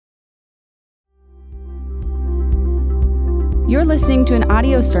You're listening to an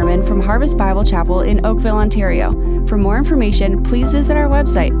audio sermon from Harvest Bible Chapel in Oakville, Ontario. For more information, please visit our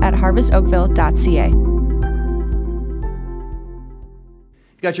website at harvestoakville.ca. If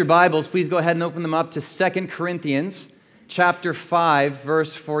you've got your Bibles, please go ahead and open them up to 2 Corinthians chapter 5,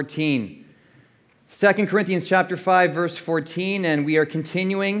 verse 14. 2 Corinthians chapter 5, verse 14, and we are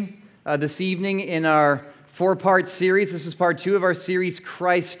continuing this evening in our four-part series. This is part 2 of our series,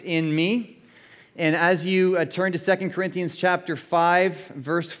 Christ in Me. And as you turn to 2 Corinthians chapter 5,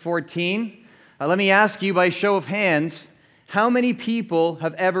 verse 14, let me ask you by show of hands, how many people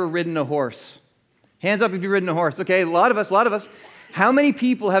have ever ridden a horse? Hands up if you've ridden a horse. Okay, a lot of us. How many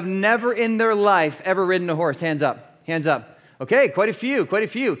people have never in their life ever ridden a horse? Hands up. Okay, quite a few.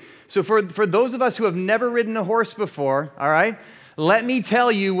 So for those of us who have never ridden a horse before, all right, let me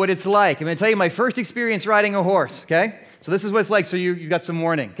tell you what it's like. I'm going to tell you my first experience riding a horse, okay? So this is what it's like, so you've got some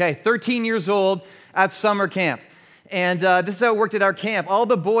warning. Okay, 13 years old at summer camp. And this is how it worked at our camp. All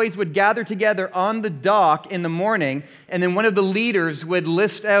the boys would gather together on the dock in the morning, and then one of the leaders would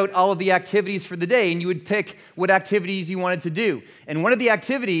list out all of the activities for the day, and you would pick what activities you wanted to do. And one of the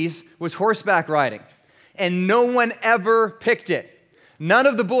activities was horseback riding. And no one ever picked it. None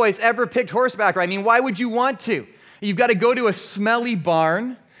of the boys ever picked horseback riding. I mean, why would you want to? You've got to go to a smelly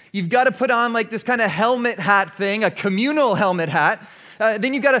barn. You've got to put on like this kind of helmet hat thing, a communal helmet hat.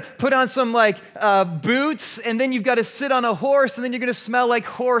 Then you've got to put on some boots, and then you've got to sit on a horse, and then you're going to smell like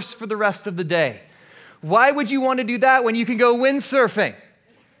horse for the rest of the day. Why would you want to do that when you can go windsurfing?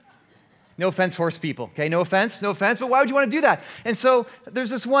 No offense, horse people, okay? No offense, but why would you want to do that? And so there's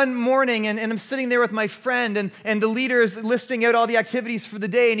this one morning, and I'm sitting there with my friend, and the leader is listing out all the activities for the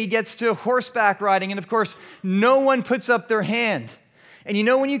day, and he gets to horseback riding, and of course, no one puts up their hand. And you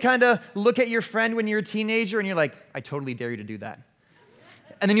know when you kind of look at your friend when you're a teenager, and you're like, I totally dare you to do that.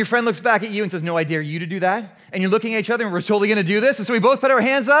 And then your friend looks back at you and says, no, I dare you to do that. And you're looking at each other, and we're totally going to do this. And so we both put our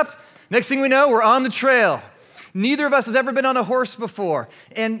hands up. Next thing we know, we're on the trail. Neither of us has ever been on a horse before.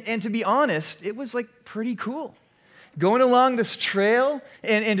 And to be honest, it was pretty cool. Going along this trail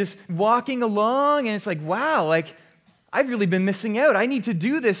and just walking along, and it's like, wow, I've really been missing out. I need to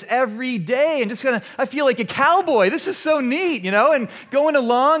do this every day, and I feel like a cowboy. This is so neat, and going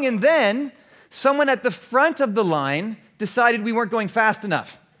along, and then someone at the front of the line decided we weren't going fast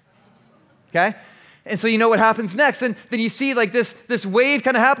enough, okay? And so you know what happens next, and then you see this wave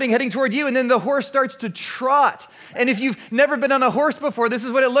kind of happening, heading toward you, and then the horse starts to trot. And if you've never been on a horse before, this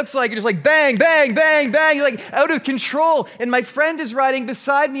is what it looks like. You're just like bang, bang, bang, bang. You're out of control. And my friend is riding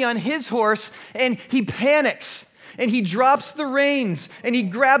beside me on his horse, and he panics. And he drops the reins, and he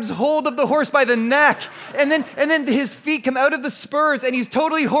grabs hold of the horse by the neck, and then his feet come out of the spurs, and he's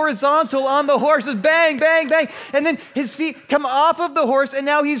totally horizontal on the horse, just bang, bang, bang, and then his feet come off of the horse, and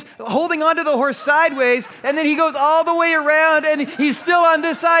now he's holding onto the horse sideways, and then he goes all the way around, and he's still on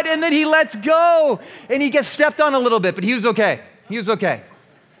this side, and then he lets go, and he gets stepped on a little bit, but he was okay.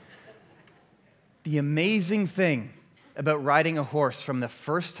 The amazing thing about riding a horse from the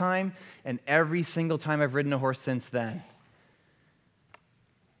first time and every single time I've ridden a horse since then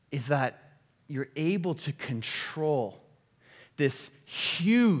is that you're able to control this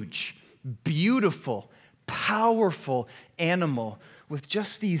huge, beautiful, powerful animal with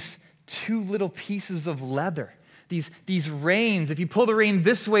just these 2 little pieces of leather. These reins. If you pull the rein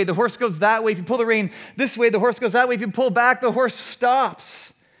this way, the horse goes that way. If you pull the rein this way, the horse goes that way. If you pull back, the horse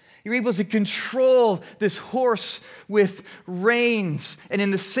stops. You're able to control this horse with reins. And in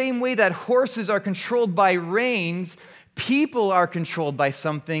the same way that horses are controlled by reins, people are controlled by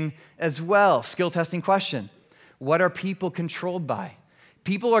something as well. Skill testing question. What are people controlled by?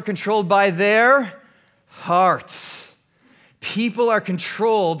 People are controlled by their hearts. People are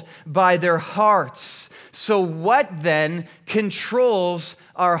controlled by their hearts. So what then controls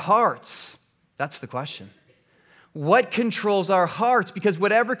our hearts? That's the question. What controls our hearts? Because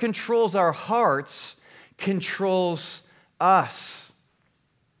whatever controls our hearts controls us.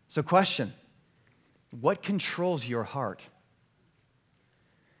 So question, what controls your heart?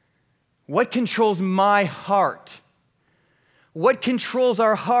 What controls my heart? What controls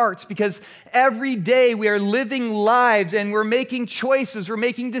our hearts? Because every day we are living lives and we're making choices, we're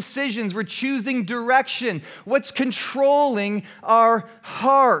making decisions, we're choosing direction. What's controlling our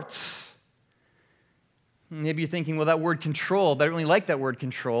hearts? Maybe you're thinking, well, that word controlled, I don't really like that word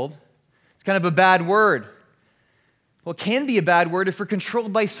controlled. It's kind of a bad word. Well, it can be a bad word if we're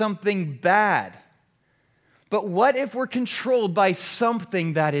controlled by something bad. But what if we're controlled by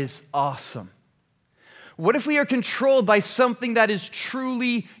something that is awesome? What if we are controlled by something that is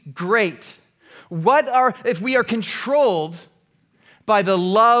truly great? If we are controlled by the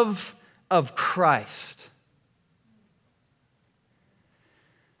love of Christ?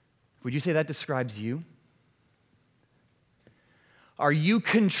 Would you say that describes you? Are you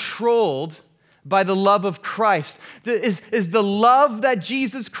controlled by the love of Christ? Is the love that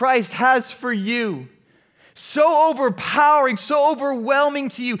Jesus Christ has for you so overpowering, so overwhelming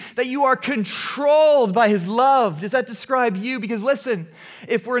to you that you are controlled by his love? Does that describe you? Because listen,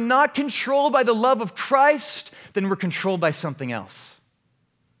 if we're not controlled by the love of Christ, then we're controlled by something else.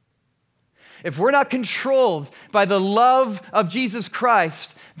 If we're not controlled by the love of Jesus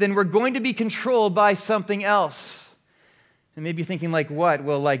Christ, then we're going to be controlled by something else. And maybe you're thinking like what?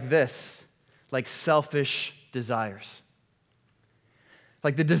 Well, like this, like selfish desires.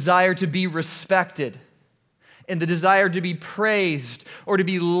 Like the desire to be respected, and the desire to be praised, or to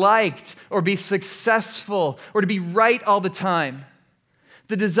be liked, or be successful, or to be right all the time.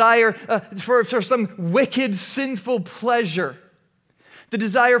 The desire for some wicked, sinful pleasure. The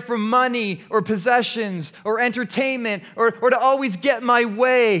desire for money, or possessions, or entertainment, or to always get my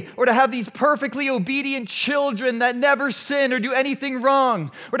way, or to have these perfectly obedient children that never sin or do anything wrong,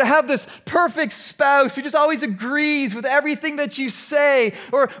 or to have this perfect spouse who just always agrees with everything that you say,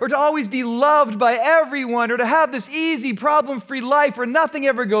 or to always be loved by everyone, or to have this easy, problem-free life where nothing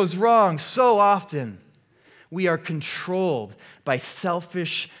ever goes wrong. So often, we are controlled by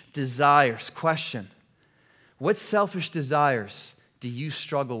selfish desires. Question: what selfish desires do you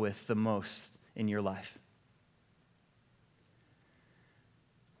struggle with the most in your life?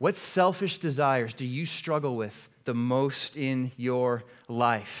 What selfish desires do you struggle with the most in your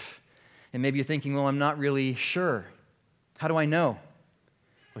life? And maybe you're thinking, well, I'm not really sure. How do I know?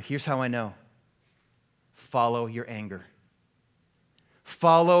 Well, here's how I know. Follow your anger.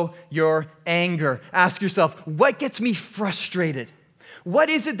 Follow your anger. Ask yourself, what gets me frustrated?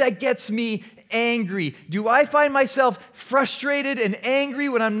 What is it that gets me angry? Do I find myself frustrated and angry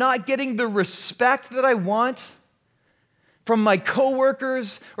when I'm not getting the respect that I want from my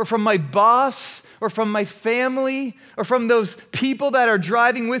coworkers, or from my boss, or from my family, or from those people that are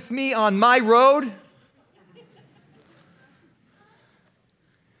driving with me on my road?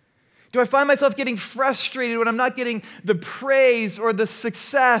 Do I find myself getting frustrated when I'm not getting the praise or the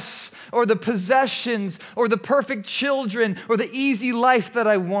success or the possessions or the perfect children or the easy life that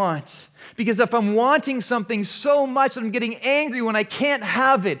I want? Because if I'm wanting something so much that I'm getting angry when I can't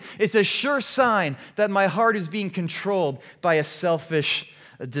have it, it's a sure sign that my heart is being controlled by a selfish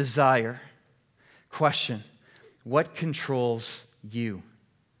desire. Question: what controls you?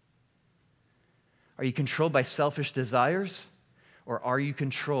 Are you controlled by selfish desires, or are you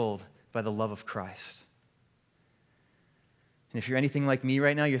controlled by the love of Christ? And if you're anything like me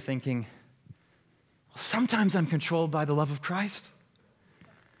right now, you're thinking, well, sometimes I'm controlled by the love of Christ.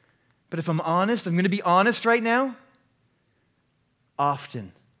 But if I'm honest, I'm going to be honest right now,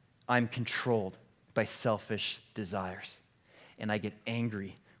 often I'm controlled by selfish desires. And I get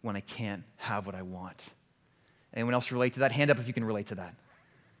angry when I can't have what I want. Anyone else relate to that? Hand up if you can relate to that.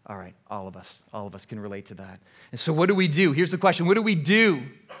 All right, all of us can relate to that. And so what do we do? Here's the question: what do we do?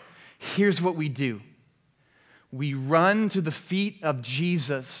 Here's what we do. We run to the feet of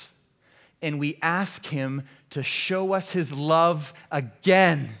Jesus and we ask him to show us his love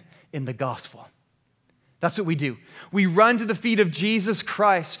again in the gospel. That's what we do. We run to the feet of Jesus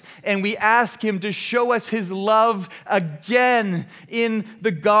Christ and we ask him to show us his love again in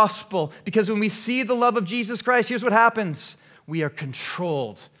the gospel. Because when we see the love of Jesus Christ, here's what happens. We are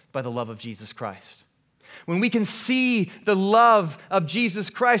controlled by the love of Jesus Christ. When we can see the love of Jesus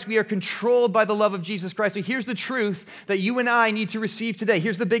Christ, we are controlled by the love of Jesus Christ. So here's the truth that you and I need to receive today.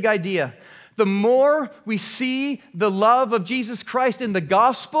 Here's the big idea. The more we see the love of Jesus Christ in the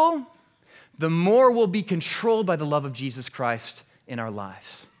gospel, the more we'll be controlled by the love of Jesus Christ in our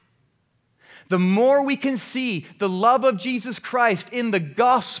lives. The more we can see the love of Jesus Christ in the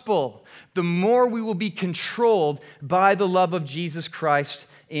gospel, the more we will be controlled by the love of Jesus Christ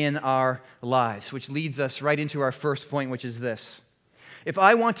in our lives, which leads us right into our first point, which is this. If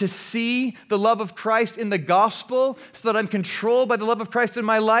I want to see the love of Christ in the gospel so that I'm controlled by the love of Christ in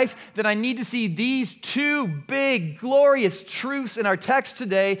my life, then I need to see these two big, glorious truths in our text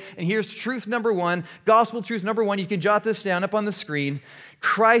today. And here's truth number one, gospel truth number one. You can jot this down up on the screen.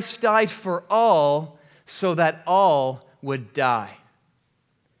 Christ died for all so that all would die.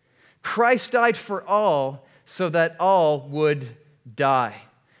 Christ died for all so that all would die.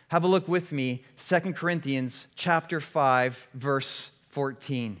 Have a look with me, 2 Corinthians chapter 5, verse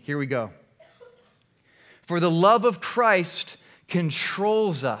 14. Here we go. For the love of Christ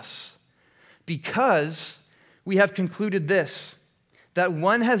controls us, because we have concluded this, that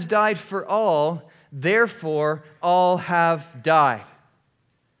one has died for all, therefore all have died.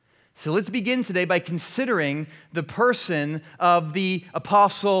 So let's begin today by considering the person of the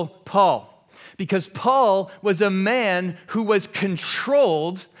Apostle Paul. Because Paul was a man who was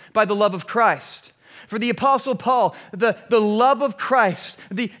controlled by the love of Christ. For the Apostle Paul, the love of Christ,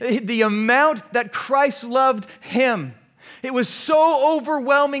 the amount that Christ loved him, it was so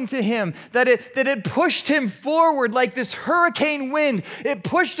overwhelming to him that it pushed him forward like this hurricane wind. It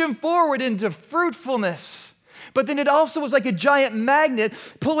pushed him forward into fruitfulness. But then it also was like a giant magnet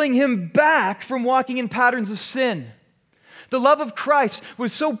pulling him back from walking in patterns of sin. The love of Christ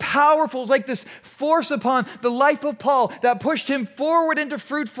was so powerful. It was like this force upon the life of Paul that pushed him forward into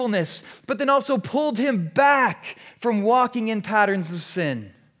fruitfulness, but then also pulled him back from walking in patterns of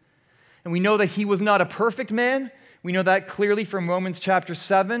sin. And we know that he was not a perfect man. We know that clearly from Romans chapter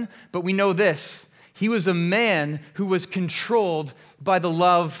 7, but we know this. He was a man who was controlled by the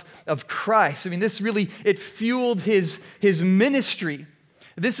love of Christ. I mean, this really, it fueled his ministry.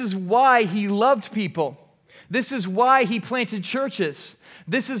 This is why he loved people. This is why he planted churches.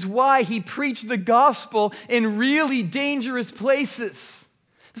 This is why he preached the gospel in really dangerous places.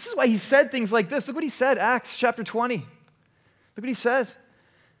 This is why he said things like this. Look what he said, Acts chapter 20. Look what he says.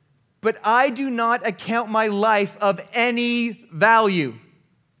 But I do not account my life of any value.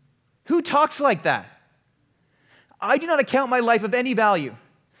 Who talks like that? I do not account my life of any value,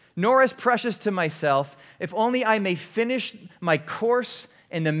 nor as precious to myself, if only I may finish my course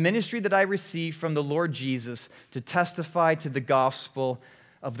in the ministry that I received from the Lord Jesus to testify to the gospel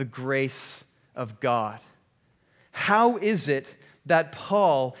of the grace of God. How is it that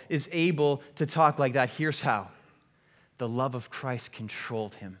Paul is able to talk like that? Here's how. The love of Christ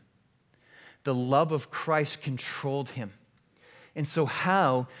controlled him. The love of Christ controlled him. And so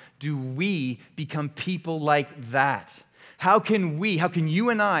how do we become people like that? How can you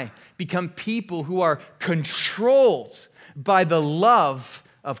and I become people who are controlled by the love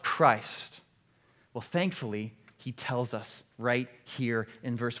of Christ? Well, thankfully, he tells us right here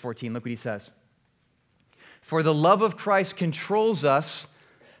in verse 14. Look what he says. For the love of Christ controls us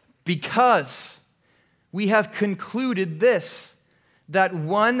because we have concluded this, that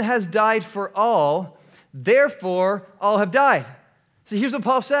one has died for all, therefore all have died. So here's what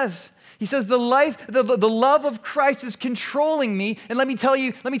Paul says. He says, the love of Christ is controlling me, and let me tell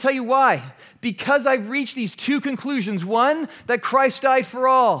you why. Because I've reached these two conclusions. One, that Christ died for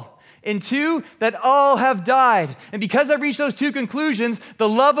all. And two, that all have died. And because I've reached those two conclusions, the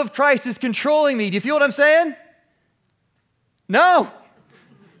love of Christ is controlling me. Do you feel what I'm saying? No.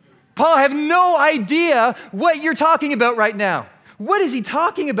 Paul, I have no idea what you're talking about right now. What is he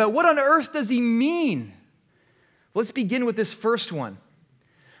talking about? What on earth does he mean? Let's begin with this first one.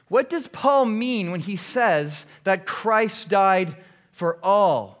 What does Paul mean when he says that Christ died for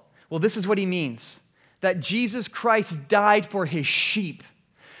all? Well, this is what he means. That Jesus Christ died for his sheep.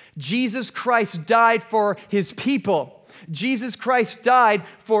 Jesus Christ died for his people. Jesus Christ died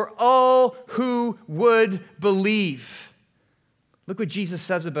for all who would believe. Look what Jesus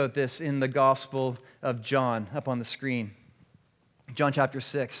says about this in the Gospel of John, up on the screen. John chapter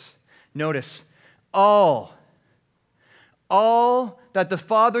 6. Notice, all that the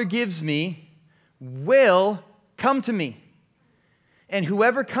Father gives me will come to me. And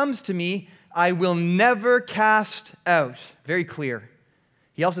whoever comes to me, I will never cast out. Very clear.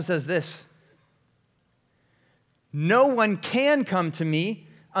 He also says this. No one can come to me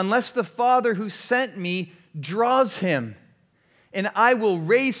unless the Father who sent me draws him, and I will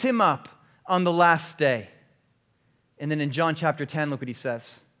raise him up on the last day. And then in John chapter 10, look what he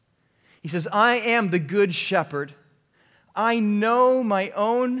says. He says, I am the good shepherd. I know my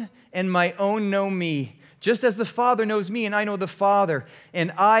own, and my own know me, just as the Father knows me, and I know the Father.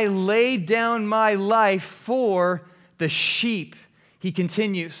 And I lay down my life for the sheep. He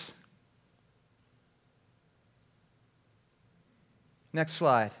continues. Next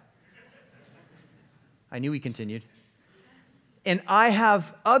slide. I knew he continued. And I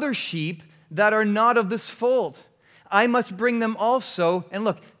have other sheep that are not of this fold. I must bring them also, and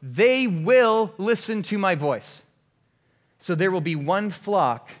look, they will listen to my voice. So there will be one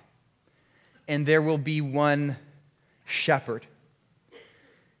flock, and there will be one shepherd.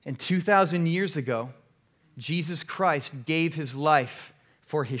 And 2,000 years ago, Jesus Christ gave his life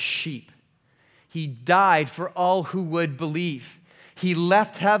for his sheep. He died for all who would believe. He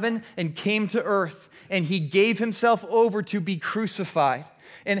left heaven and came to earth, and he gave himself over to be crucified.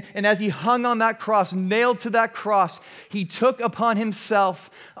 And as he hung on that cross, nailed to that cross, he took upon himself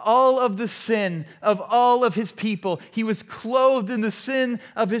all of the sin of all of his people. He was clothed in the sin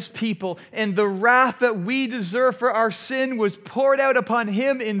of his people. And the wrath that we deserve for our sin was poured out upon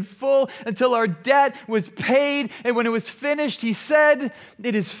him in full until our debt was paid. And when it was finished, he said,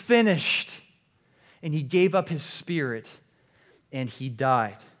 "It is finished." And he gave up his spirit and he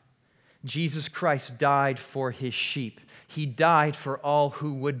died. Jesus Christ died for his sheep. He died for all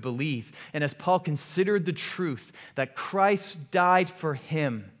who would believe. And as Paul considered the truth that Christ died for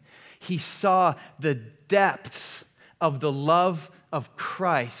him, he saw the depths of the love of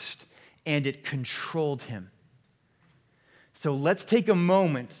Christ, and it controlled him. So let's take a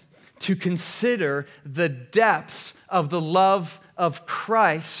moment to consider the depths of the love of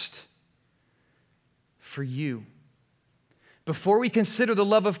Christ for you. Before we consider the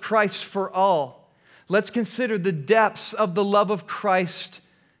love of Christ for all, let's consider the depths of the love of Christ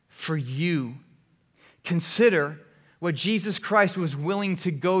for you. Consider what Jesus Christ was willing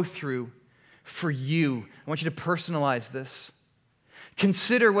to go through for you. I want you to personalize this.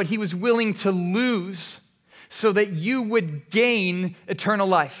 Consider what he was willing to lose so that you would gain eternal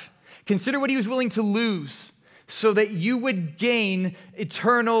life. Consider what he was willing to lose so that you would gain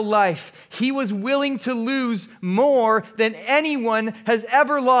eternal life. He was willing to lose more than anyone has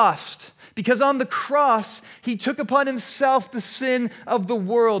ever lost. Because on the cross, he took upon himself the sin of the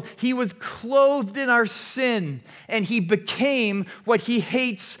world. He was clothed in our sin, and he became what he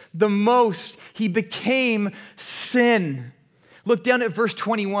hates the most. He became sin. Look down at verse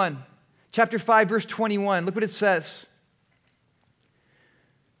 21. Chapter 5, verse 21. Look what it says.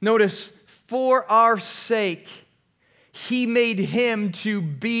 Notice, for our sake, he made him to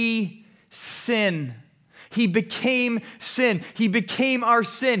be sin. He became sin. He became our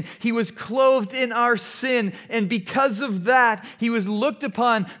sin. He was clothed in our sin. And because of that, he was looked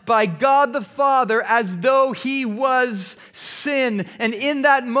upon by God the Father as though he was sin. And in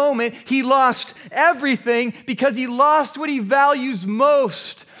that moment, he lost everything because he lost what he values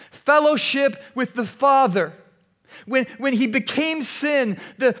most: fellowship with the Father. When he became sin,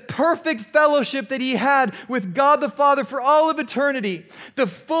 the perfect fellowship that he had with God the Father for all of eternity, the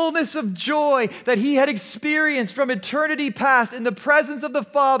fullness of joy that he had experienced from eternity past in the presence of the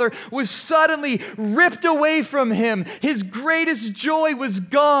Father was suddenly ripped away from him. His greatest joy was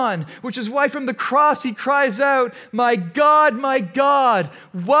gone, which is why from the cross he cries out, my God,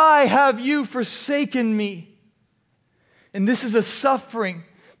 why have you forsaken me?" And this is a suffering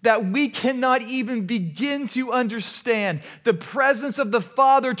that we cannot even begin to understand. The presence of the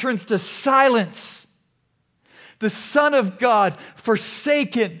Father turns to silence. The Son of God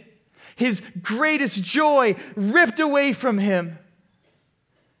forsaken, his greatest joy ripped away from him.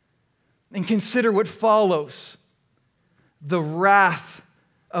 And consider what follows: the wrath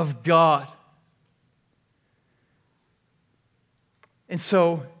of God. And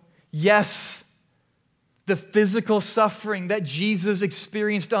so, yes, the physical suffering that Jesus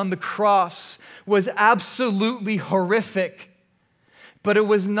experienced on the cross was absolutely horrific, but it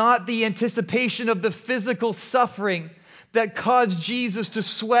was not the anticipation of the physical suffering that caused Jesus to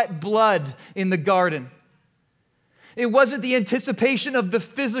sweat blood in the garden. It wasn't the anticipation of the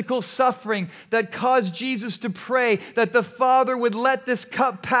physical suffering that caused Jesus to pray that the Father would let this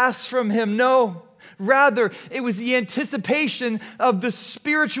cup pass from him. No. Rather, it was the anticipation of the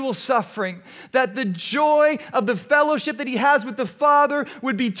spiritual suffering, that the joy of the fellowship that he has with the Father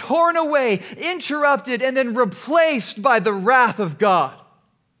would be torn away, interrupted, and then replaced by the wrath of God.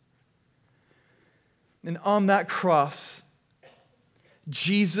 And on that cross,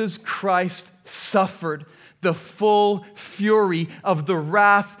 Jesus Christ suffered the full fury of the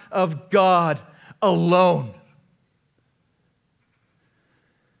wrath of God alone.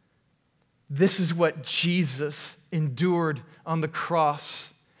 This is what Jesus endured on the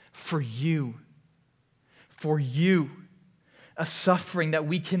cross for you. For you. A suffering that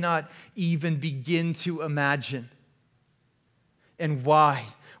we cannot even begin to imagine. And why?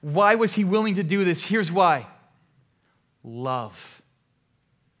 Why was he willing to do this? Here's why. Love.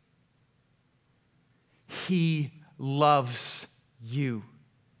 He loves you.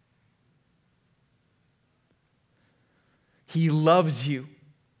 He loves you.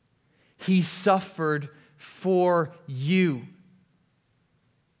 He suffered for you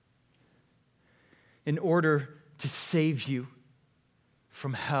in order to save you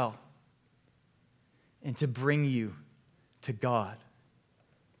from hell and to bring you to God.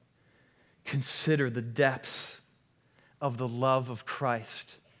 Consider the depths of the love of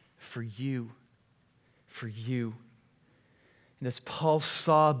Christ for you. For you. And as Paul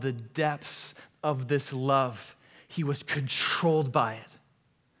saw the depths of this love, he was controlled by it.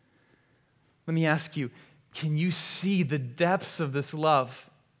 Let me ask you, can you see the depths of this love?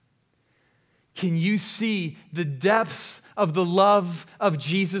 Can you see the depths of the love of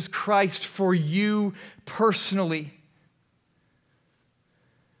Jesus Christ for you personally?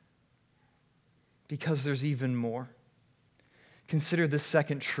 Because there's even more. Consider this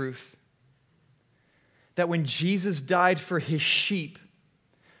second truth, that when Jesus died for his sheep,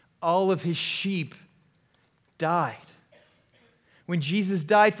 all of his sheep died. When Jesus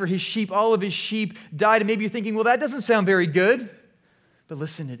died for his sheep, all of his sheep died. And maybe you're thinking, well, that doesn't sound very good. But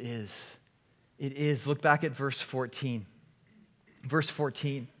listen, it is. It is. Look back at verse 14. Verse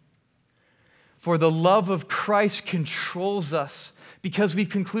 14. For the love of Christ controls us, because we've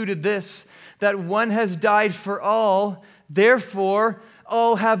concluded this, that one has died for all, therefore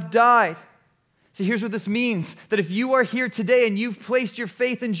all have died. So here's what this means, that if you are here today and you've placed your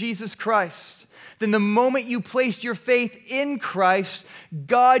faith in Jesus Christ, then the moment you placed your faith in Christ,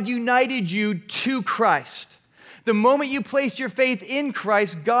 God united you to Christ. The moment you placed your faith in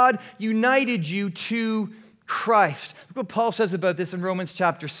Christ, God united you to Christ. Look what Paul says about this in Romans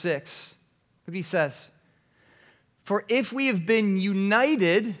chapter 6. Look what he says. For if we have been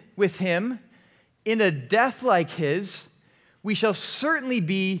united with him in a death like his, we shall certainly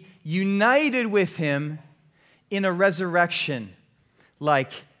be united with him in a resurrection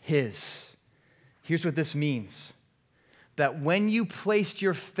like his. Here's what this means. That when you placed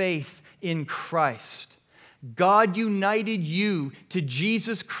your faith in Christ, God united you to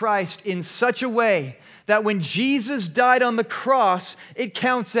Jesus Christ in such a way that when Jesus died on the cross, it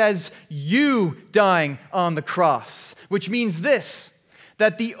counts as you dying on the cross. Which means this,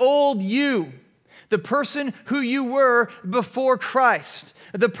 that the old you, the person who you were before Christ,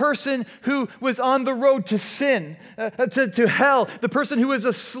 the person who was on the road to sin, to hell, the person who was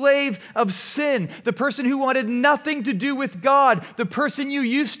a slave of sin, the person who wanted nothing to do with God, the person you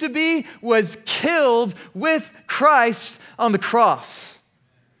used to be was killed with Christ on the cross.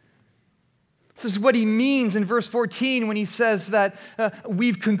 This is what he means in verse 14 when he says that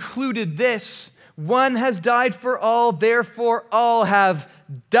we've concluded this. One has died for all, therefore all have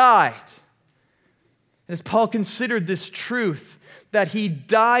died. As Paul considered this truth, that he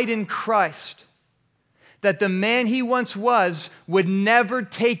died in Christ, that the man he once was would never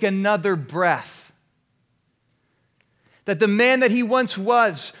take another breath, that the man that he once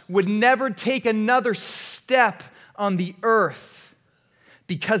was would never take another step on the earth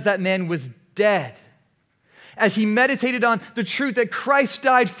because that man was dead. As he meditated on the truth that Christ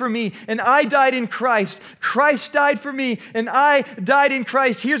died for me and I died in Christ, Christ died for me and I died in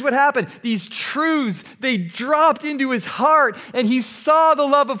Christ, here's what happened. These truths, they dropped into his heart and he saw the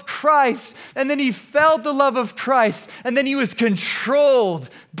love of Christ and then he felt the love of Christ and then he was controlled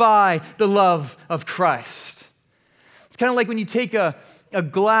by the love of Christ. It's kind of like when you take a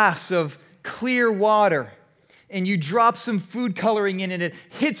glass of clear water and you drop some food coloring in and it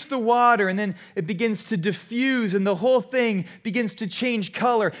hits the water and then it begins to diffuse and the whole thing begins to change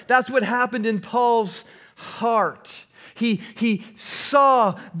color. That's what happened in Paul's heart. He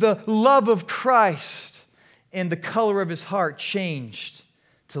saw the love of Christ and the color of his heart changed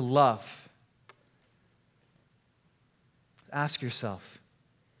to love. Ask yourself,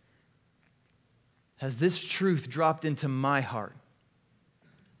 has this truth dropped into my heart?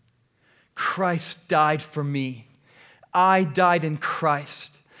 Christ died for me. I died in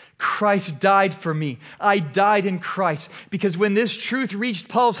Christ. Christ died for me. I died in Christ. Because when this truth reached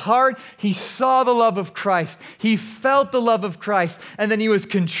Paul's heart, he saw the love of Christ. He felt the love of Christ. And then he was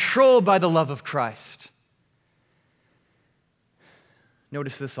controlled by the love of Christ.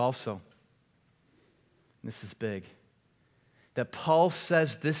 Notice this also. This is big. That Paul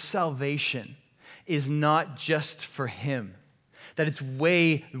says this salvation is not just for him. That it's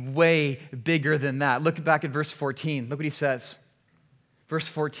way, way bigger than that. Look back at verse 14. Look what he says. Verse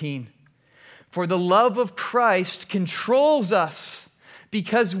 14. For the love of Christ controls us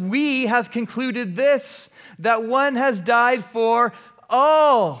because we have concluded this, that one has died for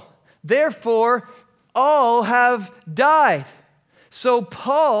all. Therefore, all have died. So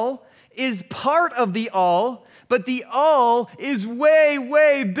Paul is part of the all, but the all is way,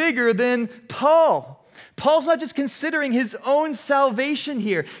 way bigger than Paul. Paul's not just considering his own salvation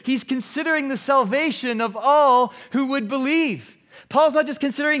here. He's considering the salvation of all who would believe. Paul's not just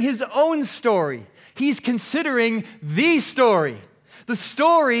considering his own story. He's considering the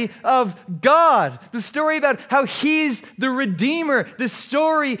story of God, the story about how he's the Redeemer, the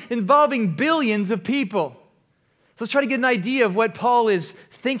story involving billions of people. So let's try to get an idea of what Paul is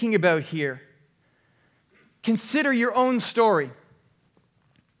thinking about here. Consider your own story,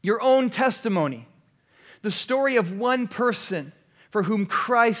 your own testimony. The story of one person for whom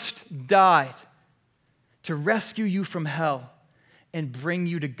Christ died to rescue you from hell and bring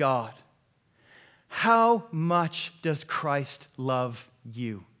you to God. How much does Christ love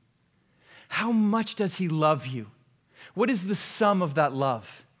you? How much does he love you? What is the sum of that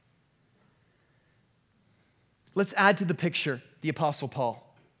love? Let's add to the picture the Apostle Paul.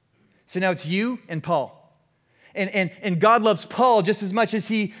 So now it's you and Paul. And God loves Paul just as much as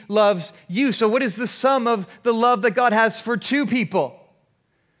he loves you. So what is the sum of the love that God has for two people?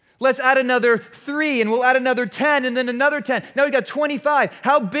 Let's add another 3, and we'll add another 10, and then another 10. Now we got 25.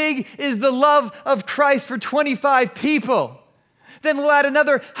 How big is the love of Christ for 25 people? Then we'll add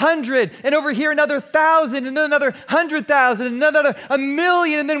another 100, and over here another 1,000, and then another 100,000, and another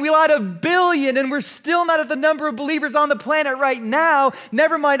 1,000,000, and then we'll add 1,000,000,000, and we're still not at the number of believers on the planet right now.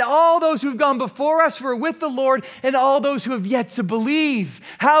 Never mind all those who've gone before us who are with the Lord, and all those who have yet to believe.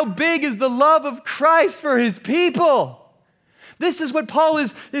 How big is the love of Christ for his people? This is what Paul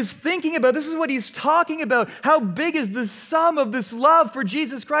is thinking about. This is what he's talking about. How big is the sum of this love for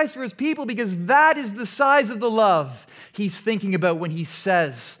Jesus Christ for his people? Because that is the size of the love he's thinking about when he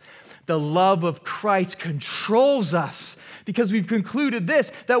says, the love of Christ controls us. Because we've concluded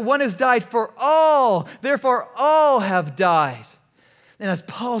this, that one has died for all, therefore all have died. And as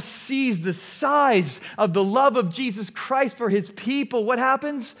Paul sees the size of the love of Jesus Christ for his people, what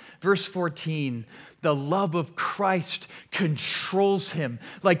happens? Verse 14. The love of Christ controls him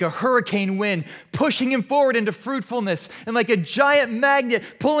like a hurricane wind, pushing him forward into fruitfulness, and like a giant magnet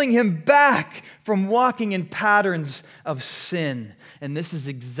pulling him back from walking in patterns of sin. And this is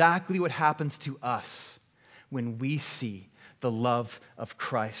exactly what happens to us when we see the love of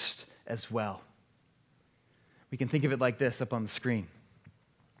Christ as well. We can think of it like this up on the screen.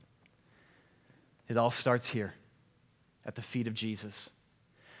 It all starts here at the feet of Jesus.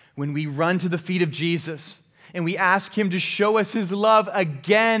 When we run to the feet of Jesus and we ask him to show us his love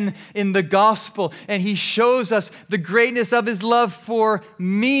again in the gospel, and he shows us the greatness of his love for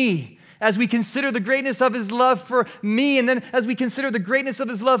me, as we consider the greatness of his love for me, and then as we consider the greatness of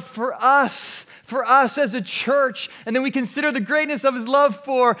his love for us as a church, and then we consider the greatness of his love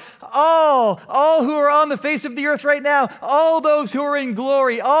for all who are on the face of the earth right now, all those who are in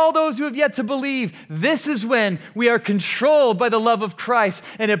glory, all those who have yet to believe. This is when we are controlled by the love of Christ,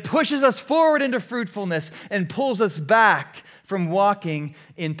 and it pushes us forward into fruitfulness and pulls us back from walking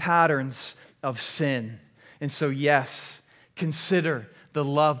in patterns of sin. And so, yes, consider the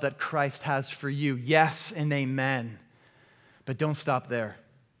love that Christ has for you. Yes and amen. But don't stop there.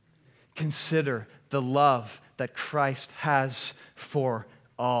 Consider the love that Christ has for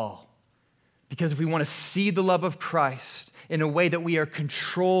all. Because if we want to see the love of Christ in a way that we are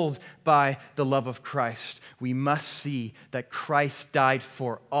controlled by the love of Christ, we must see that Christ died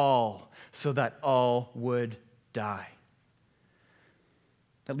for all so that all would die.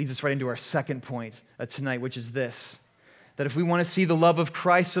 That leads us right into our second point tonight, which is this. That if we want to see the love of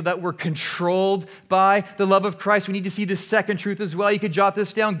Christ so that we're controlled by the love of Christ, we need to see this second truth as well. You could jot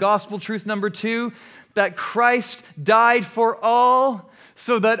this down. Gospel truth number 2, that Christ died for all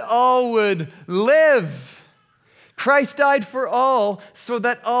so that all would live. Christ died for all so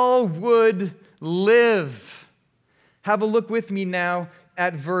that all would live. Have a look with me now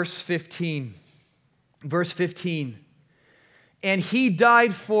at verse 15. Verse 15. And he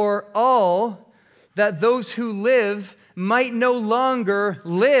died for all, that those who live might no longer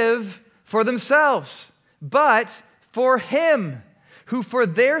live for themselves, but for him who for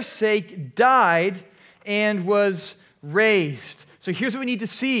their sake died and was raised. So here's what we need to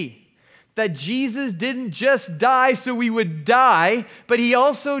see. That Jesus didn't just die so we would die, but he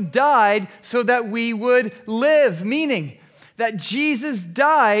also died so that we would live. Meaning that Jesus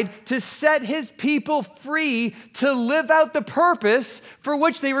died to set his people free to live out the purpose for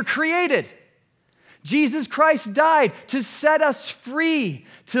which they were created. Jesus Christ died to set us free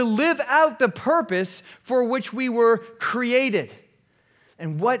to live out the purpose for which we were created.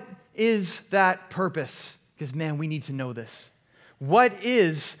 And what is that purpose? Because, man, we need to know this. What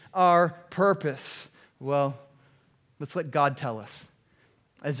is our purpose? Well, let's let God tell us.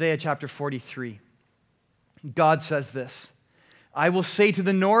 Isaiah chapter 43. God says this, I will say to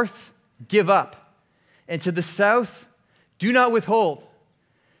the north, give up, and to the south, do not withhold.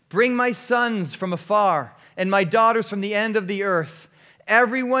 Bring my sons from afar and my daughters from the end of the earth,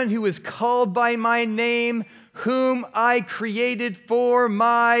 everyone who is called by my name, whom I created for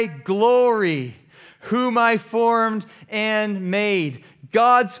my glory, whom I formed and made.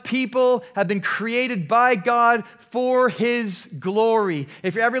 God's people have been created by God for his glory.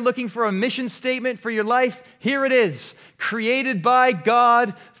 If you're ever looking for a mission statement for your life, here it is. Created by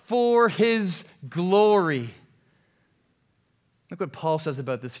God for his glory. Look what Paul says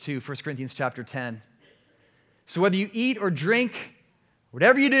about this too, 1 Corinthians chapter 10. So whether you eat or drink,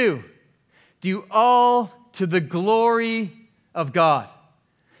 whatever you do all to the glory of God.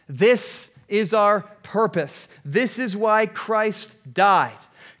 This is our purpose. This is why Christ died.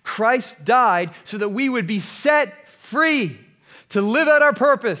 Christ died so that we would be set free to live out our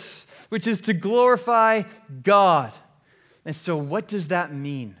purpose, which is to glorify God. And so what does that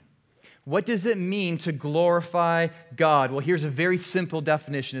mean? What does it mean to glorify God? Well, here's a very simple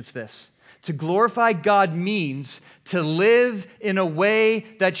definition. It's this. To glorify God means to live in a way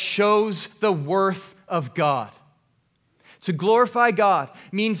that shows the worth of God. To glorify God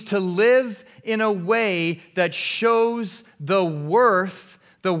means to live in a way that shows the worth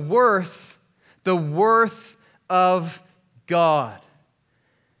of God.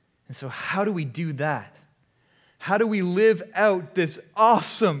 And so how do we do that? How do we live out this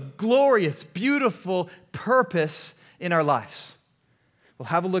awesome, glorious, beautiful purpose in our lives? Well,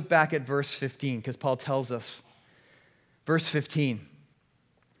 have a look back at verse 15, because Paul tells us. Verse 15.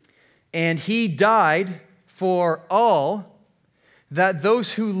 And he died for all, that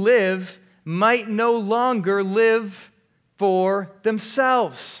those who live might no longer live for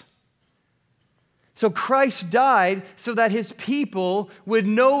themselves. So Christ died so that his people would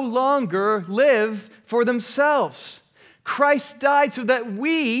no longer live for themselves. Christ died so that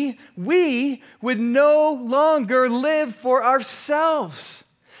we would no longer live for ourselves.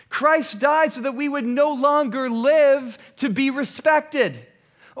 Christ died so that we would no longer live to be respected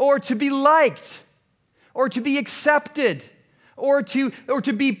or to be liked or to be accepted or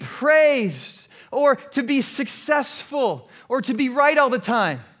to be praised or to be successful or to be right all the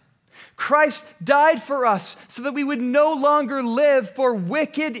time. Christ died for us so that we would no longer live for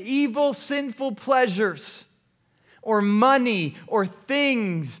wicked, evil, sinful pleasures, or money, or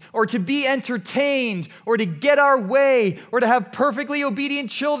things, or to be entertained, or to get our way, or to have perfectly obedient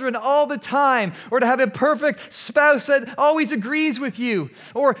children all the time, or to have a perfect spouse that always agrees with you,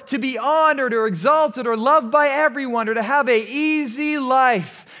 or to be honored, or exalted, or loved by everyone, or to have an easy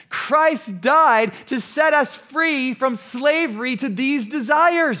life. Christ died to set us free from slavery to these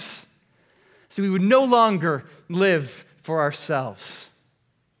desires, so we would no longer live for ourselves.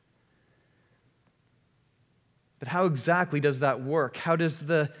 But how exactly does that work? How does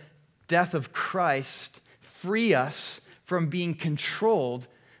the death of Christ free us from being controlled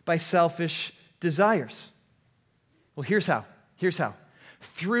by selfish desires? Well, here's how.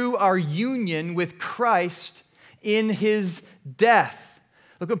 Through our union with Christ in his death.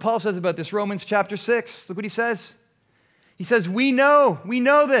 Look what Paul says about this, Romans chapter 6. Look what he says. He says, we know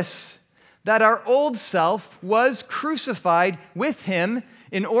this, that our old self was crucified with him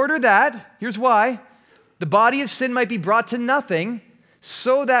in order that, here's why, the body of sin might be brought to nothing,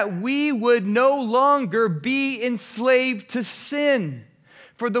 so that we would no longer be enslaved to sin.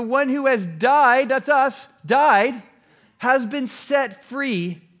 For the one who has died, that's us, has been set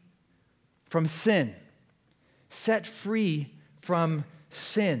free from sin. Set free from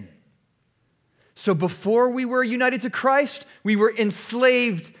sin. So before we were united to Christ, we were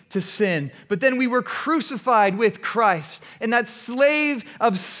enslaved to sin. But then we were crucified with Christ. And that slave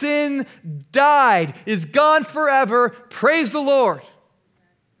of sin died, is gone forever. Praise the Lord.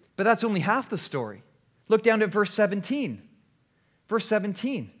 But that's only half the story. Look down at verse 17. Verse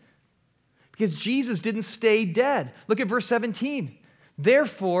 17. Because Jesus didn't stay dead. Look at verse 17.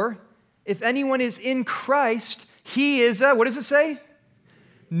 Therefore, if anyone is in Christ, he is what does it say?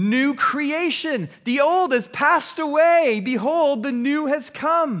 New creation. The old has passed away. Behold, the new has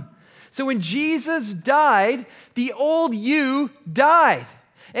come. So when Jesus died, the old you died.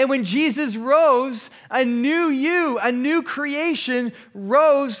 And when Jesus rose, a new you, a new creation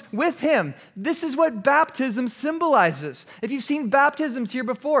rose with him. This is what baptism symbolizes. If you've seen baptisms here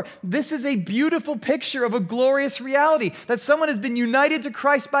before, this is a beautiful picture of a glorious reality, that someone has been united to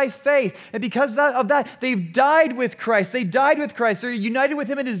Christ by faith. And because of that, they've died with Christ. They died with Christ. They're united with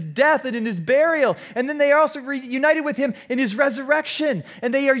him in his death and in his burial. And then they are also united with him in his resurrection.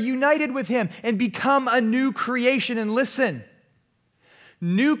 And they are united with him and become a new creation. And listen,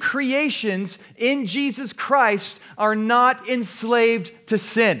 new creations in Jesus Christ are not enslaved to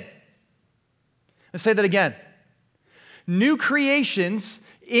sin. Let's say that again. New creations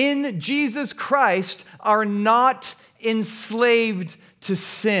in Jesus Christ are not enslaved to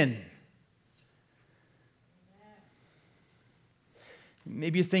sin.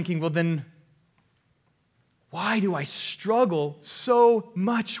 Maybe you're thinking, well then, why do I struggle so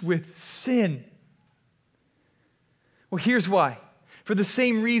much with sin? Well, here's why. For the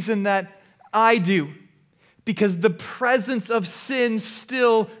same reason that I do, because the presence of sin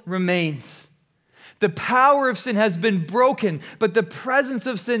still remains. The power of sin has been broken, but the presence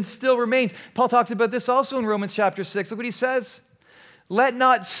of sin still remains. Paul talks about this also in Romans chapter 6. Look what he says. Let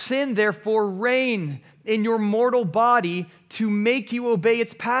not sin, therefore, reign in your mortal body to make you obey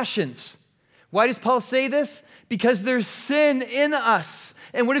its passions. Why does Paul say this? Because there's sin in us.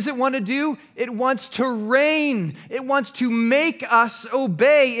 And what does it want to do? It wants to reign. It wants to make us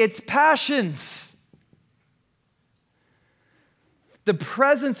obey its passions. The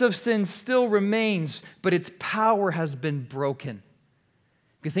presence of sin still remains, but its power has been broken.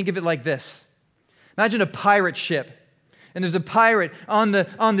 You can think of it like this. Imagine a pirate ship, and there's a pirate on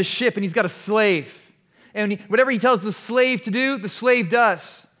the ship, and he's got a slave. And whatever he tells the slave to do, the slave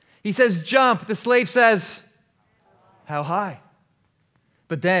does. He says, jump. The slave says, how high?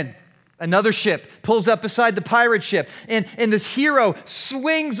 But then another ship pulls up beside the pirate ship, and this hero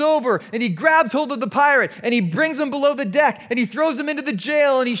swings over, and he grabs hold of the pirate, and he brings him below the deck, and he throws him into the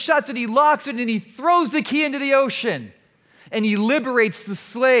jail, and he shuts it, he locks it, and he throws the key into the ocean, and he liberates the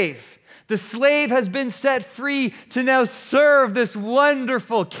slave. The slave has been set free to now serve this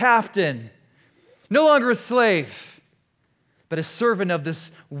wonderful captain. No longer a slave, but a servant of this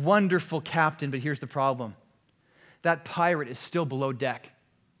wonderful captain. But here's the problem. That pirate is still below deck.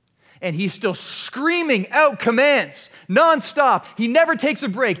 And he's still screaming out commands nonstop. He never takes a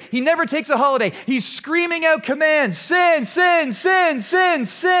break. He never takes a holiday. He's screaming out commands. Sin, sin, sin, sin,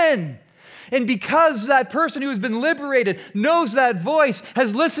 sin. And because that person who has been liberated knows that voice,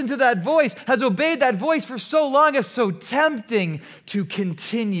 has listened to that voice, has obeyed that voice for so long, it's so tempting to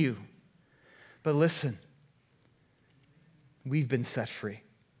continue. But listen, we've been set free.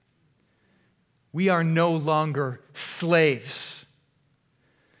 We are no longer slaves.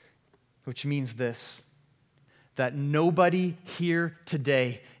 Which means this, that nobody here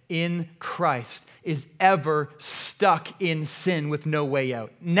today in Christ is ever stuck in sin with no way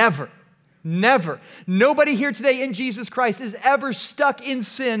out. Never. Never. Nobody here today in Jesus Christ is ever stuck in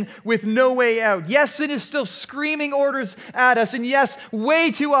sin with no way out. Yes, sin is still screaming orders at us. And yes,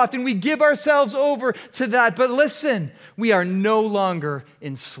 way too often we give ourselves over to that. But listen, we are no longer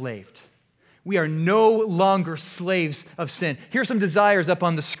enslaved. We are no longer slaves of sin. Here's some desires up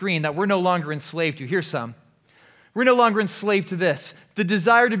on the screen that we're no longer enslaved to. Here's some. We're no longer enslaved to this. The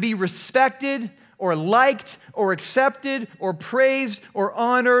desire to be respected or liked or accepted or praised or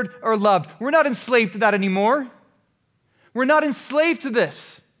honored or loved. We're not enslaved to that anymore. We're not enslaved to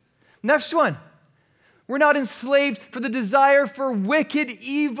this. Next one. We're not enslaved for the desire for wicked,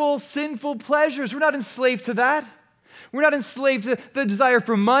 evil, sinful pleasures. We're not enslaved to that. We're not enslaved to the desire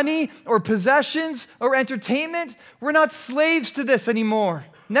for money or possessions or entertainment. We're not slaves to this anymore.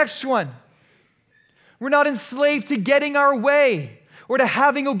 Next one. We're not enslaved to getting our way or to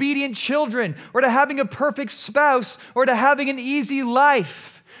having obedient children or to having a perfect spouse or to having an easy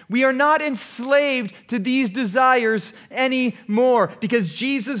life. We are not enslaved to these desires anymore because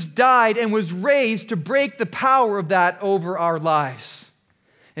Jesus died and was raised to break the power of that over our lives.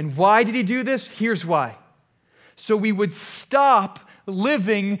 And why did he do this? Here's why. So we would stop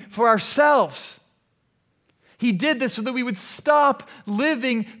living for ourselves. He did this so that we would stop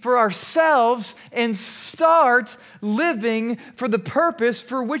living for ourselves and start living for the purpose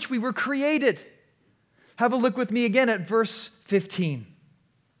for which we were created. Have a look with me again at verse 15.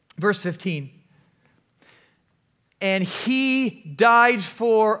 Verse 15. And he died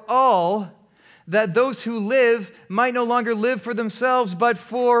for all, that those who live might no longer live for themselves, but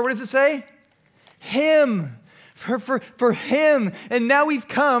for, what does it say? Him. For him. And now we've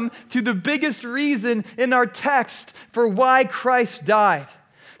come to the biggest reason in our text for why Christ died.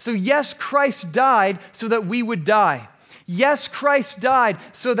 So yes, Christ died so that we would die. Yes, Christ died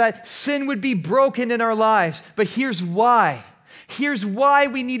so that sin would be broken in our lives. But here's why. Here's why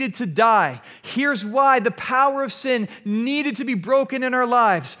we needed to die. Here's why the power of sin needed to be broken in our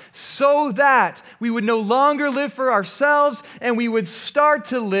lives, so that we would no longer live for ourselves and we would start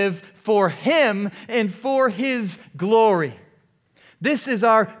to live for him and for his glory. This is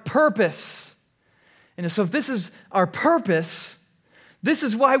our purpose. And so if this is our purpose, this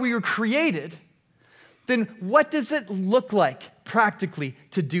is why we were created, then what does it look like practically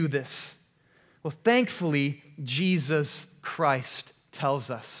to do this? Well, thankfully, Jesus Christ tells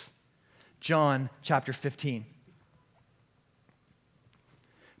us. John chapter 15.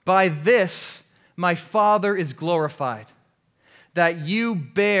 By this my Father is glorified, that you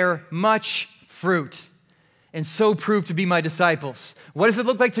bear much fruit, and so prove to be my disciples. What does it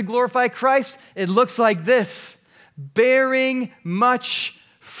look like to glorify Christ? It looks like this: bearing much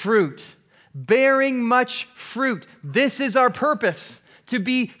fruit. Bearing much fruit. This is our purpose, to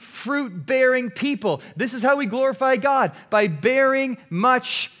be fruit-bearing people. This is how we glorify God, by bearing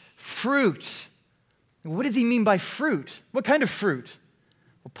much fruit. What does he mean by fruit? What kind of fruit?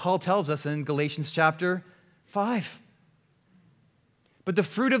 Well, Paul tells us in Galatians chapter 5. But the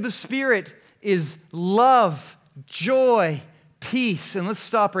fruit of the Spirit is love, joy, peace. And let's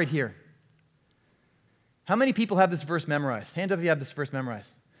stop right here. How many people have this verse memorized? Hand up if you have this verse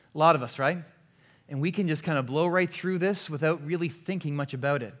memorized. A lot of us, right? And we can just kind of blow right through this without really thinking much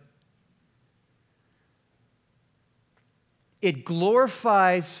about it. It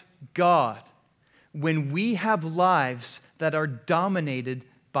glorifies God when we have lives that are dominated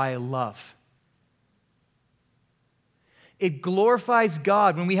by love. It glorifies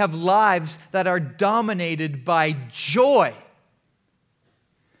God when we have lives that are dominated by joy.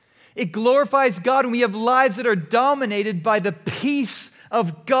 It glorifies God when we have lives that are dominated by the peace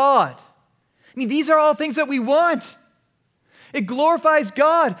of God. I mean, these are all things that we want. It glorifies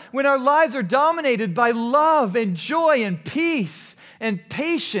God when our lives are dominated by love and joy and peace and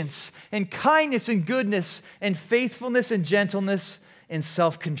patience and kindness and goodness and faithfulness and gentleness and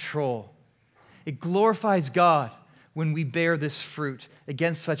self-control. It glorifies God when we bear this fruit.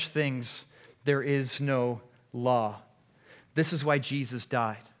 Against such things, there is no law. This is why Jesus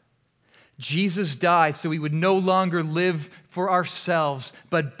died. Jesus died so we would no longer live for ourselves,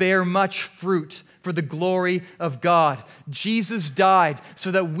 but bear much fruit for the glory of God. Jesus died so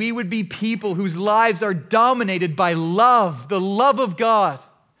that we would be people whose lives are dominated by love, the love of God,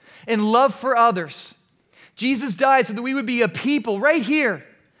 and love for others. Jesus died so that we would be a people right here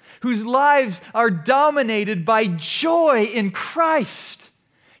whose lives are dominated by joy in Christ.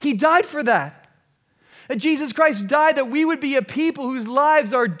 He died for that. That Jesus Christ died that we would be a people whose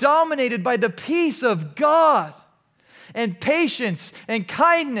lives are dominated by the peace of God and patience and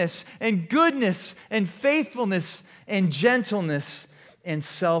kindness and goodness and faithfulness and gentleness and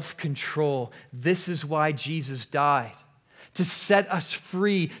self-control. This is why Jesus died, to set us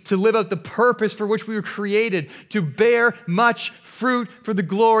free, to live out the purpose for which we were created, to bear much fruit for the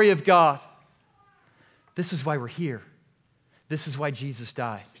glory of God. This is why we're here. This is why Jesus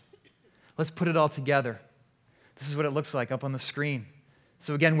died. Let's put it all together. This is what it looks like up on the screen.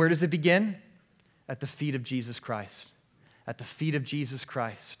 So again, where does it begin? At the feet of Jesus Christ. At the feet of Jesus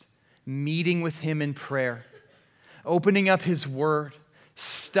Christ. Meeting with Him in prayer. Opening up His Word.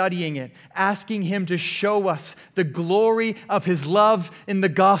 Studying it, asking Him to show us the glory of His love in the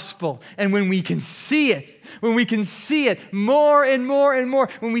gospel. And when we can see it more and more and more,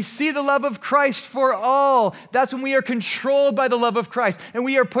 when we see the love of Christ for all, that's when we are controlled by the love of Christ and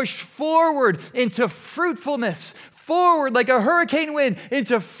we are pushed forward into fruitfulness, forward like a hurricane wind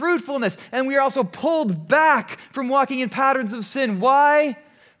into fruitfulness. And we are also pulled back from walking in patterns of sin. Why?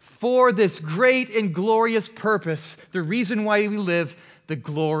 For this great and glorious purpose, the reason why we live, the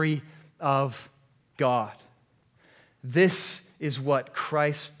glory of God. This is what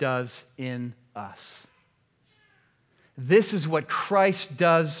Christ does in us. This is what Christ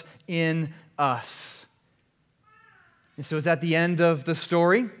does in us. And so is that the end of the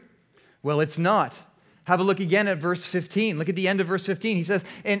story? Well, it's not. Have a look again at verse 15. Look at the end of verse 15. He says,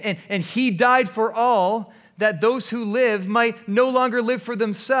 and He died for all, that those who live might no longer live for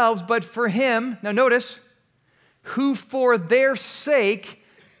themselves, but for Him. Now notice, who for their sake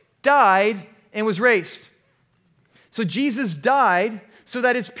died and was raised. So Jesus died so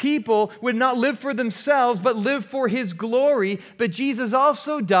that His people would not live for themselves, but live for His glory. But Jesus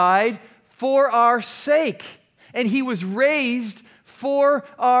also died for our sake, and He was raised for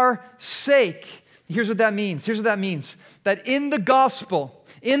our sake. Here's what that means. That in the gospel,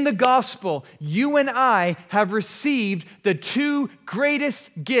 you and I have received the two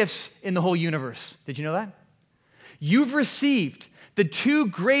greatest gifts in the whole universe. Did you know that? You've received the two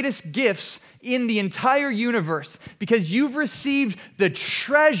greatest gifts in the entire universe because you've received the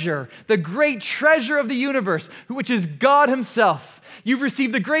treasure, the great treasure of the universe, which is God Himself. You've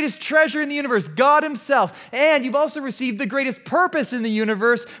received the greatest treasure in the universe, God Himself. And you've also received the greatest purpose in the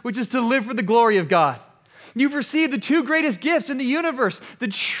universe, which is to live for the glory of God. You've received the two greatest gifts in the universe, the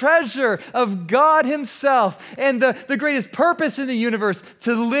treasure of God Himself and the greatest purpose in the universe,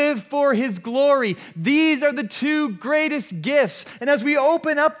 to live for His glory. These are the two greatest gifts. And as we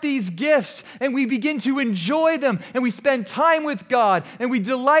open up these gifts and we begin to enjoy them and we spend time with God and we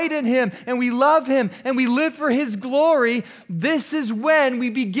delight in Him and we love Him and we live for His glory, this is when we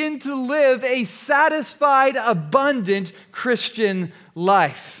begin to live a satisfied, abundant Christian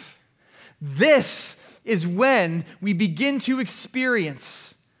life. This is when we begin to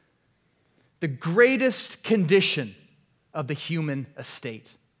experience the greatest condition of the human estate.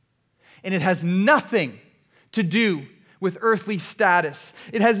 And it has nothing to do with earthly status.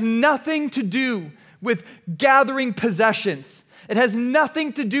 It has nothing to do with gathering possessions. It has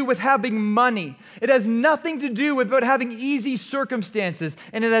nothing to do with having money. It has nothing to do with about having easy circumstances.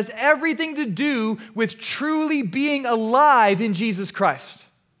 And it has everything to do with truly being alive in Jesus Christ.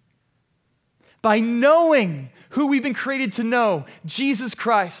 By knowing who we've been created to know, Jesus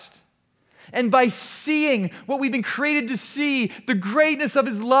Christ. And by seeing what we've been created to see, the greatness of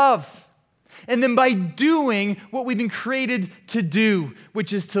his love. And then by doing what we've been created to do,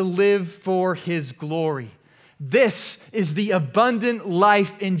 which is to live for his glory. This is the abundant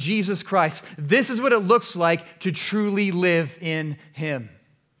life in Jesus Christ. This is what it looks like to truly live in him.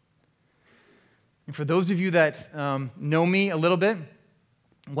 And for those of you that know me a little bit,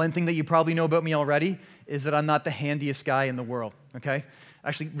 one thing that you probably know about me already is that I'm not the handiest guy in the world, okay?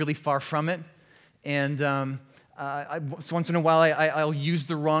 Actually, really far from it. And so once in a while, I'll use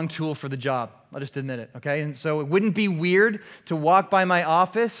the wrong tool for the job. I'll just admit it, okay? And so it wouldn't be weird to walk by my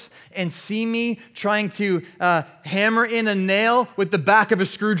office and see me trying to hammer in a nail with the back of a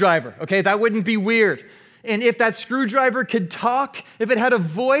screwdriver, okay? That wouldn't be weird. And if that screwdriver could talk, if it had a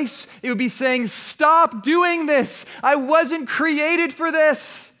voice, it would be saying, "Stop doing this. I wasn't created for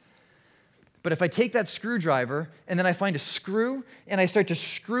this." But if I take that screwdriver and then I find a screw and I start to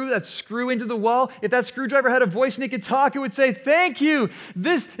screw that screw into the wall, if that screwdriver had a voice and it could talk, it would say, "Thank you.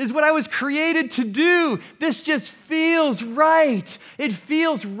 This is what I was created to do. This just feels right." It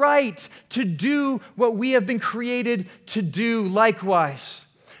feels right to do what we have been created to do. Likewise,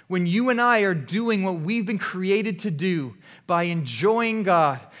 when you and I are doing what we've been created to do by enjoying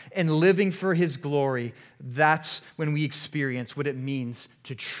God and living for his glory, that's when we experience what it means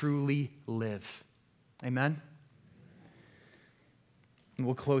to truly live. Amen? And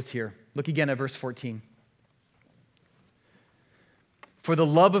we'll close here. Look again at verse 14. For the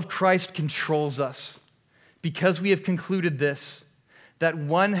love of Christ controls us, because we have concluded this, that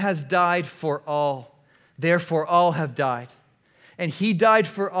one has died for all, therefore all have died. And he died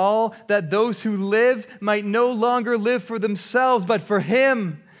for all, that those who live might no longer live for themselves, but for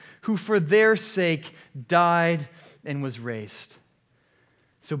him who for their sake died and was raised.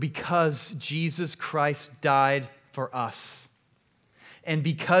 So because Jesus Christ died for us, and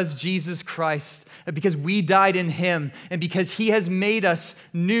because because we died in him, and because he has made us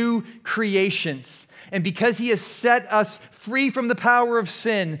new creations, and because he has set us free from the power of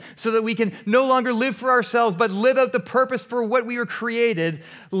sin so that we can no longer live for ourselves, but live out the purpose for what we were created,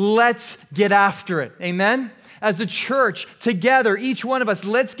 let's get after it. Amen? As a church, together, each one of us,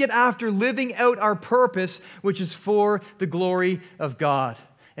 let's get after living out our purpose, which is for the glory of God.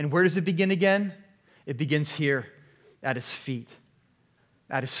 And where does it begin again? It begins here, at his feet.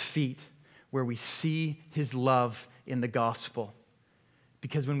 At his feet, where we see his love in the gospel.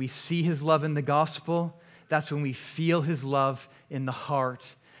 Because when we see his love in the gospel, that's when we feel his love in the heart,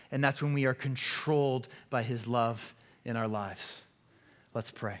 and that's when we are controlled by his love in our lives. Let's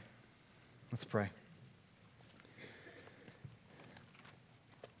pray. Let's pray.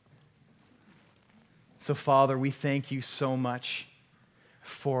 So, Father, we thank you so much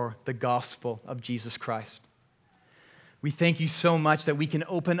for the gospel of Jesus Christ. We thank you so much that we can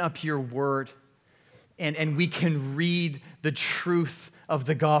open up your word and we can read the truth of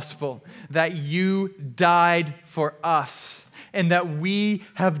the gospel, that you died for us, and that we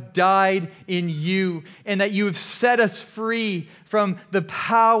have died in you, and that you have set us free from the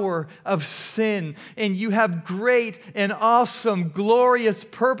power of sin, and you have great and awesome, glorious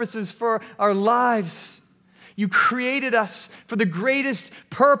purposes for our lives. You created us for the greatest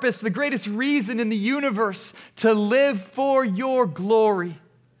purpose, the greatest reason in the universe, to live for your glory.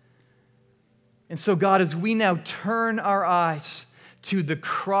 And so, God, as we now turn our eyes to the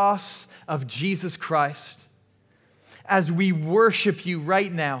cross of Jesus Christ, as we worship you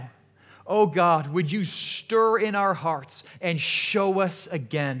right now, oh God, would you stir in our hearts and show us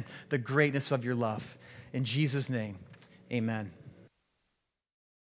again the greatness of your love. In Jesus' name, amen.